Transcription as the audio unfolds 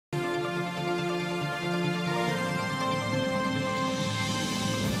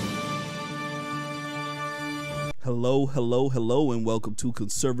Hello, hello, hello, and welcome to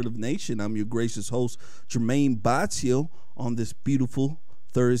Conservative Nation. I'm your gracious host, Jermain Botsio, on this beautiful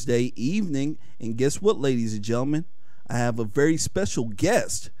Thursday evening. And guess what, ladies and gentlemen? I have a very special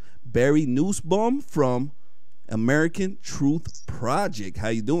guest, Barry Nussbaum from American Truth Project. How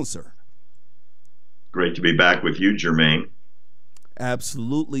you doing, sir? Great to be back with you, Jermain.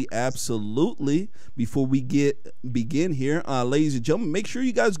 Absolutely, absolutely. Before we begin here, ladies and gentlemen, make sure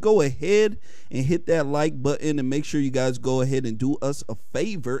you guys go ahead and hit that like button, and make sure you guys go ahead and do us a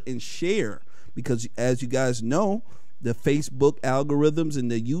favor and share, because as you guys know, the Facebook algorithms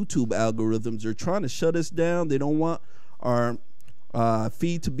and the YouTube algorithms are trying to shut us down. They don't want our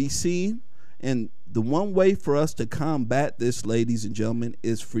feed to be seen, and the one way for us to combat this, ladies and gentlemen,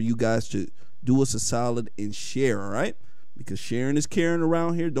 is for you guys to do us a solid and share. All right, because sharing is caring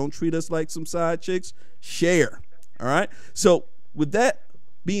around here. Don't treat us like some side chicks. Share. All right. So with that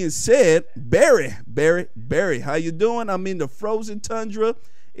being said, Barry, how you doing? I'm in the frozen tundra.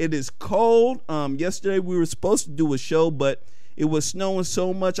 It is cold. Yesterday we were supposed to do a show, but it was snowing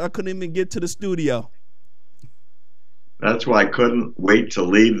so much I couldn't even get to the studio. That's why I couldn't wait to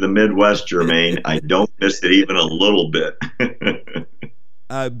leave the Midwest, Jermain. I don't miss it even a little bit.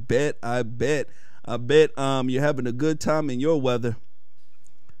 I bet you're having a good time in your weather.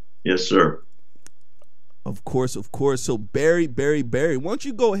 Yes, sir. Of course. So Barry, why don't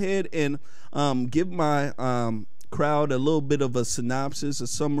you go ahead and give my crowd a little bit of a synopsis, a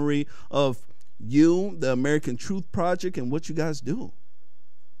summary of you, the American Truth Project, and what you guys do.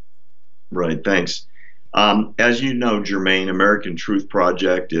 Right, thanks. As you know, Jermain, American Truth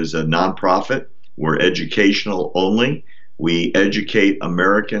Project is a nonprofit. We're educational only. We educate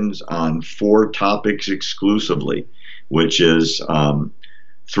Americans on 4 topics exclusively, which is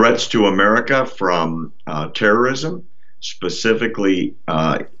threats to America from terrorism, specifically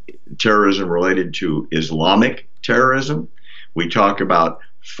terrorism related to Islamic terrorism. We talk about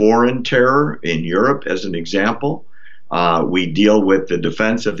foreign terror in Europe as an example. We deal with the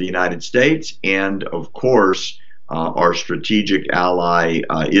defense of the United States and, of course, our strategic ally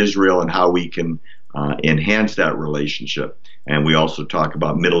Israel, and how we can enhance that relationship. And we also talk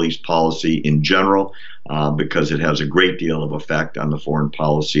about Middle East policy in general, because it has a great deal of effect on the foreign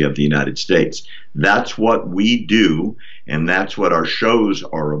policy of the United States. That's what we do, and that's what our shows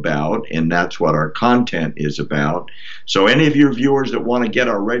are about, and that's what our content is about. So any of your viewers that want to get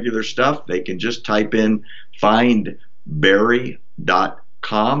our regular stuff, they can just type in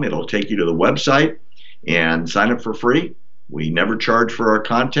findbarry.com. It'll take you to the website and sign up for free. We never charge for our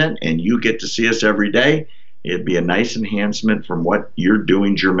content, and you get to see us every day. It'd be a nice enhancement from what you're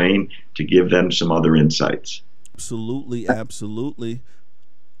doing, Jermain, to give them some other insights. Absolutely.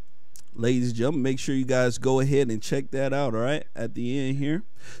 Ladies and gentlemen, make sure you guys go ahead and check that out, all right, at the end here.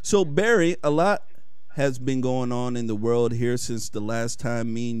 So, Barry, a lot has been going on in the world here since the last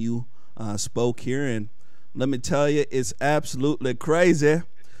time me and you spoke here, and let me tell you, it's absolutely crazy.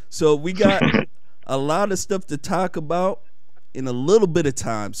 So we got a lot of stuff to talk about in a little bit of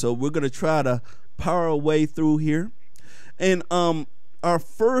time, so we're going to try to power our way through here. And our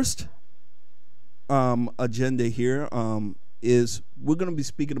first agenda here is we're going to be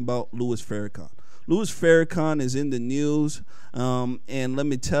speaking about Louis Farrakhan. Louis Farrakhan is in the news, and let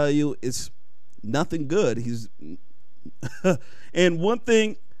me tell you, it's nothing good. He's and one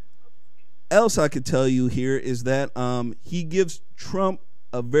thing else I could tell you here is that he gives Trump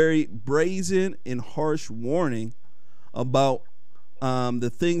a very brazen and harsh warning about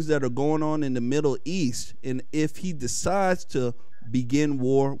the things that are going on in the Middle East, and if he decides to begin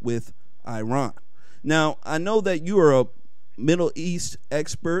war with Iran. Now, I know that you are a Middle East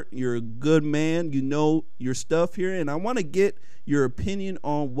expert. You're a good man. You know your stuff here, and I want to get your opinion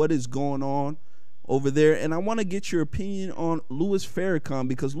on what is going on over there, and I want to get your opinion on Louis Farrakhan,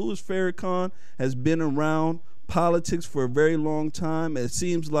 because Louis Farrakhan has been around politics for a very long time. It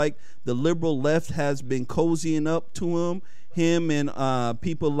seems like the liberal left has been cozying up to him and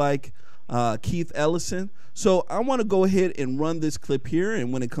people like Keith Ellison. So I want to go ahead and run this clip here,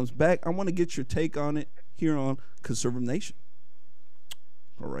 and when it comes back, I want to get your take on it here on Conservative Nation.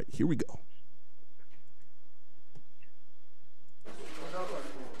 All right, here we go.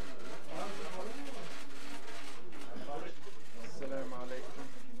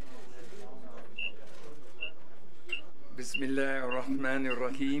 Bismillah ar-Rahman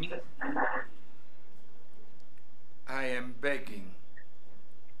ar-Rahim. I am begging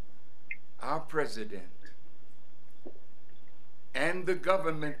our president and the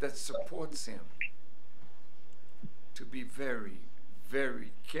government that supports him to be very,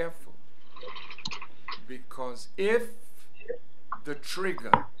 very careful, because if the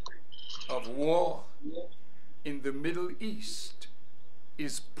trigger of war in the Middle East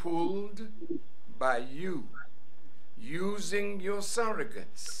is pulled by you using your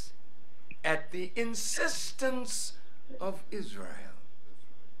surrogates at the insistence of Israel.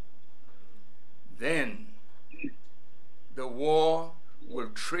 Then the war will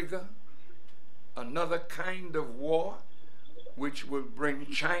trigger another kind of war which will bring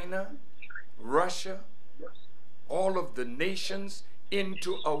China, Russia, all of the nations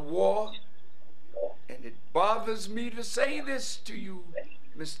into a war. And it bothers me to say this to you,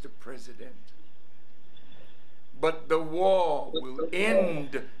 Mr. President, but the war will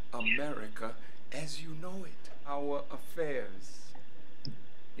end America as you know it. Our affairs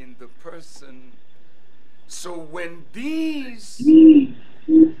in the person. So when these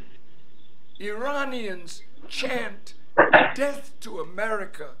Iranians chant death to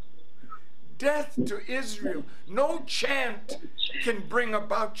America, death to Israel, no chant can bring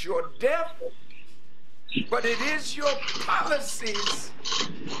about your death, but it is your policies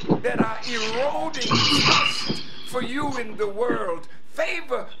that are eroding trust for you in the world,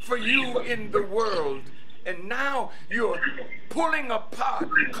 favor for you in the world. And now you're pulling apart,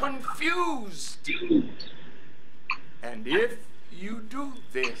 confused. And if you do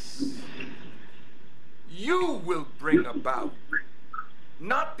this, you will bring about,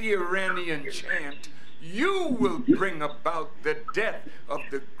 not the Iranian chant, you will bring about the death of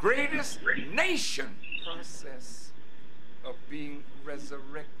the greatest nation. Process of being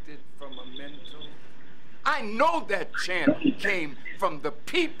resurrected from a mental. I know that chant came from the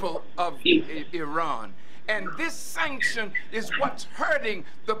people of Iran. And this sanction is what's hurting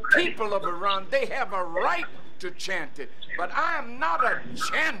the people of Iran. They have a right to chant it. But I am not a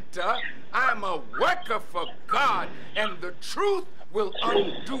chanter. I'm a worker for God. And the truth will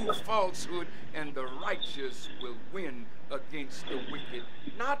undo falsehood, and the righteous will win against the wicked.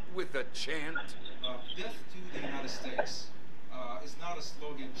 Not with a chant. Death to the United States is not a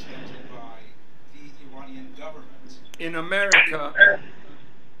slogan chanted by the Iranian government. In America,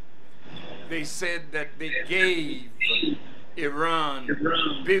 they said that they gave Iran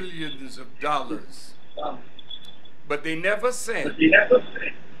billions of dollars, but they never said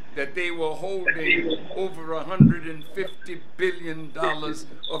that they were holding over $150 billion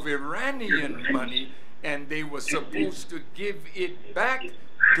of Iranian money, and they were supposed to give it back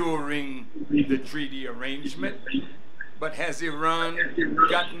during the treaty arrangement. But has Iran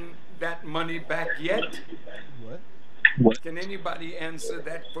gotten that money back yet? What? Can anybody answer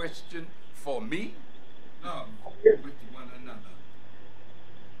that question for me? No, with one another.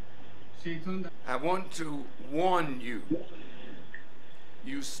 I want to warn you.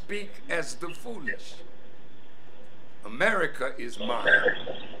 You speak as the foolish. America is mine.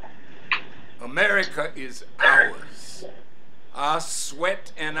 America is ours. Our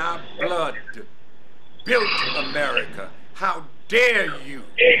sweat and our blood built America. How dare you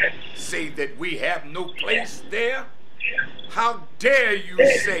say that we have no place there? How dare you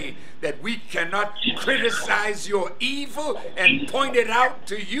say that we cannot criticize your evil and point it out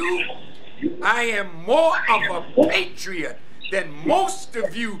to you? I am more of a patriot than most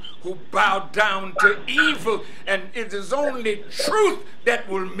of you who bow down to evil, and it is only truth that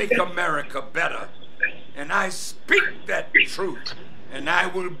will make America better. And I speak that truth, and I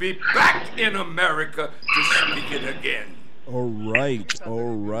will be back in America to speak it again. All right,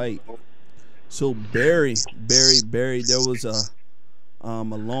 all right. So Barry, there was a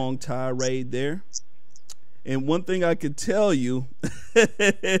long tirade there, and one thing I could tell you,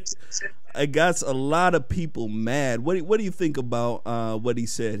 I got a lot of people mad. What do you think about what he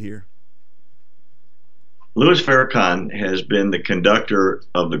said here? Louis Farrakhan has been the conductor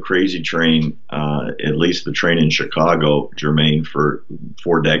of the crazy train, at least the train in Chicago, Jermaine, for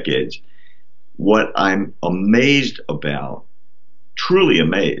 4 decades. What I'm amazed about, truly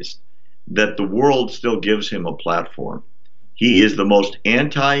amazed, that the world still gives him a platform. He is the most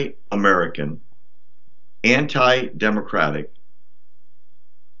anti-American, anti-democratic,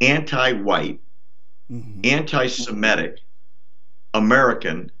 anti-white, anti-Semitic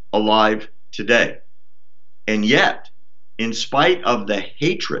American alive today. And yet, in spite of the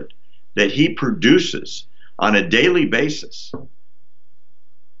hatred that he produces on a daily basis,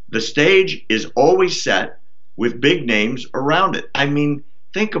 the stage is always set with big names around it. I mean,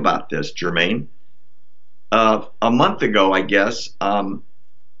 think about this, Jermaine. A month ago, I guess, an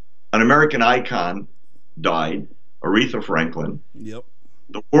American icon died, Aretha Franklin. Yep.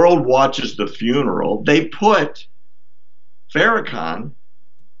 The world watches the funeral. They put Farrakhan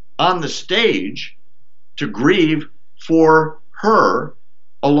on the stage to grieve for her,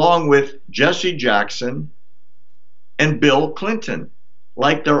 along with Jesse Jackson and Bill Clinton,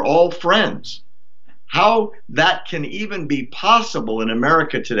 like they're all friends. How that can even be possible in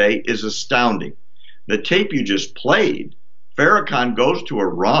America today is astounding. The tape you just played, Farrakhan goes to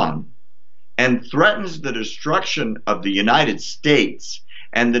Iran and threatens the destruction of the United States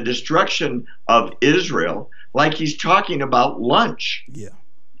and the destruction of Israel like he's talking about lunch. Yeah.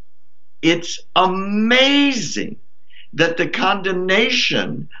 It's amazing that the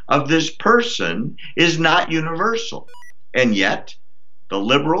condemnation of this person is not universal. And yet, the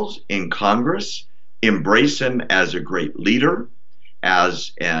liberals in Congress embrace him as a great leader,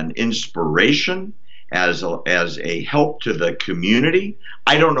 as an inspiration, as a help to the community.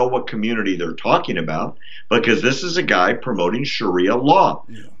 I don't know what community they're talking about, because this is a guy promoting Sharia law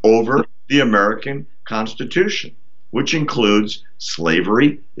over the American Constitution, which includes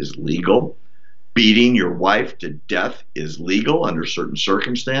slavery is legal, beating your wife to death is legal under certain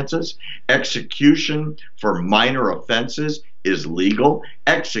circumstances, execution for minor offenses is legal,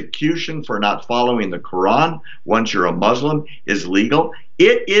 execution for not following the Quran once you're a Muslim is legal.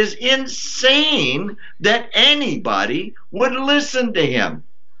 It is insane that anybody would listen to him.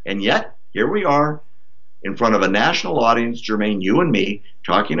 And yet, here we are in front of a national audience, Jermaine, you and me,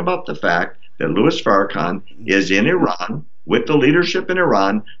 talking about the fact that Louis Farrakhan is in Iran with the leadership in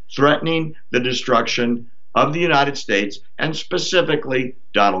Iran, threatening the destruction of the United States and specifically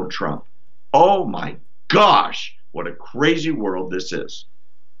Donald Trump. Oh my gosh, what a crazy world this is.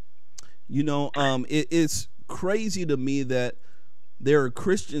 You know, it's crazy to me that there are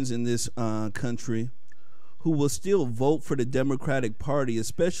Christians in this country who will still vote for the Democratic Party,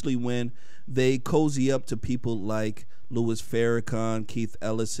 especially when they cozy up to people like Louis Farrakhan, Keith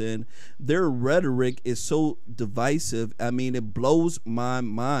Ellison. Their rhetoric is so divisive. I mean, it blows my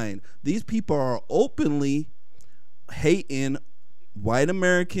mind. These people are openly hating white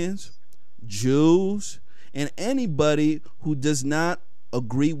Americans, Jews, and anybody who does not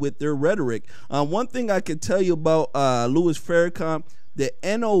agree with their rhetoric. One thing I can tell you about Louis Farrakhan, the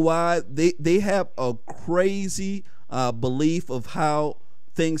NOI, they have a crazy belief of how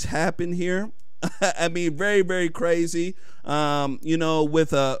things happen here. I mean, very, very crazy. You know,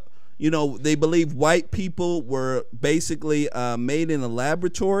 with you know, they believe white people were basically made in a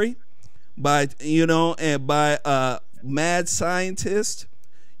laboratory by, you know, and by mad scientists.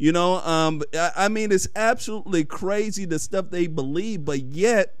 You know, I mean, it's absolutely crazy the stuff they believe, but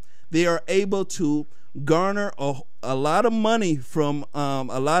yet they are able to garner a lot of money from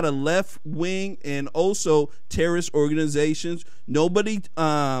a lot of left-wing and also terrorist organizations. Nobody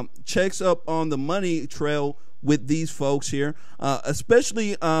checks up on the money trail with these folks here,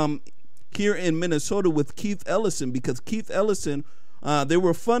 especially here in Minnesota with Keith Ellison, because Keith Ellison, they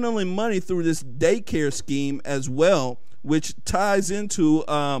were funneling money through this daycare scheme as well, which ties into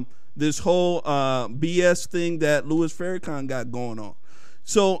this whole BS thing that Louis Farrakhan got going on.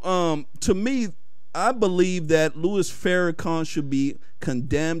 So to me, I believe that Louis Farrakhan should be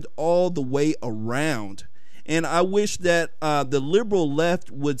condemned all the way around. And I wish that the liberal left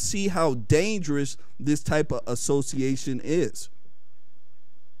would see how dangerous this type of association is.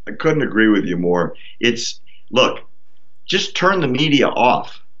 I couldn't agree with you more. Look, just turn the media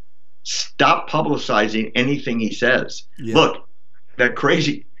off. Stop publicizing anything he says. Yeah. Look, that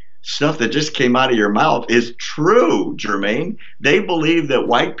crazy stuff that just came out of your mouth is true, Jermaine. They believe that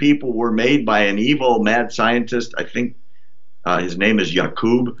white people were made by an evil mad scientist. I think his name is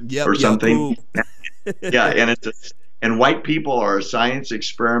Yaqub or something. Yeah, and white people are a science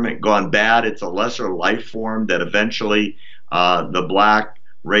experiment gone bad. It's a lesser life form that eventually the black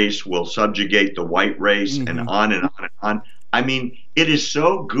race will subjugate the white race, and on and on and on. I mean, it is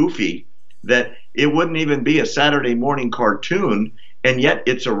so goofy that it wouldn't even be a Saturday morning cartoon, and yet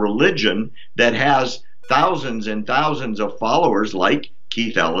it's a religion that has thousands and thousands of followers like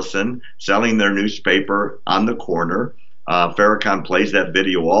Keith Ellison selling their newspaper on the corner. Farrakhan plays that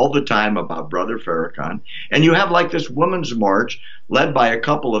video all the time about Brother Farrakhan. And you have like this women's march led by a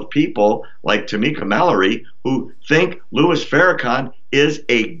couple of people like Tamika Mallory who think Louis Farrakhan is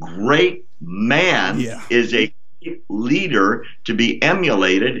a great man, is a leader to be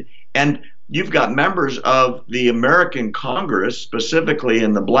emulated. And you've got members of the American Congress, specifically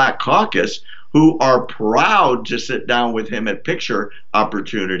in the Black Caucus, who are proud to sit down with him at picture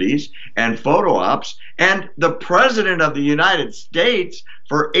opportunities and photo ops. And the President of the United States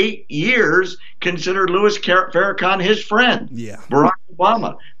for 8 years considered Louis Farrakhan his friend, Barack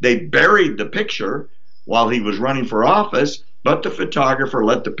Obama. They buried the picture while he was running for office, but the photographer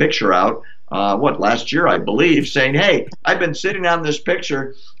let the picture out last year, I believe, saying, hey, I've been sitting on this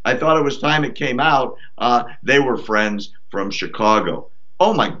picture. I thought it was time it came out. They were friends from Chicago.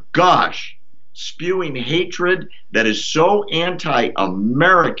 Oh my gosh, spewing hatred that is so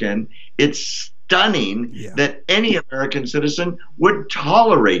anti-American. It's stunning Yeah. that any American citizen would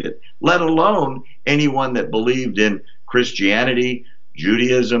tolerate it, let alone anyone that believed in Christianity,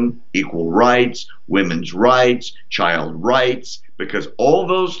 Judaism, equal rights, women's rights, child rights, because all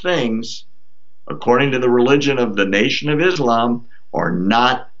those things, according to the religion of the Nation of Islam, are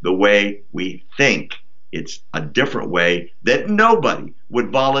not the way we think. It's a different way that nobody would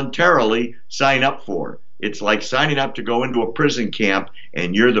voluntarily sign up for. It's like signing up to go into a prison camp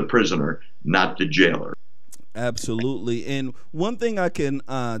and you're the prisoner, not the jailer. Absolutely. And one thing I can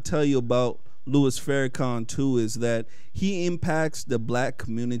tell you about Louis Farrakhan too is that he impacts the black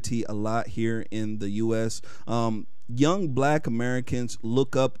community a lot here in the U.S. Young black Americans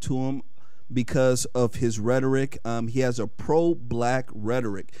look up to him because of his rhetoric. He has a pro-black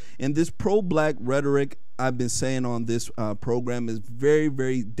rhetoric, and this pro-black rhetoric, I've been saying on this program, is very,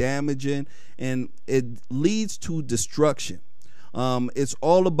 very damaging, and it leads to destruction. It's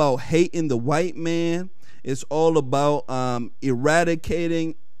all about hating the white man. It's all about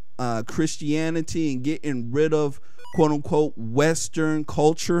eradicating Christianity and getting rid of quote-unquote Western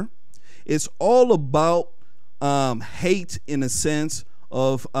culture. It's all about hate, in a sense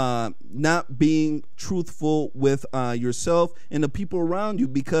of not being truthful with yourself and the people around you,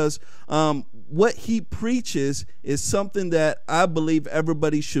 because what he preaches is something that I believe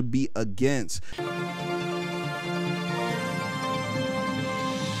everybody should be against.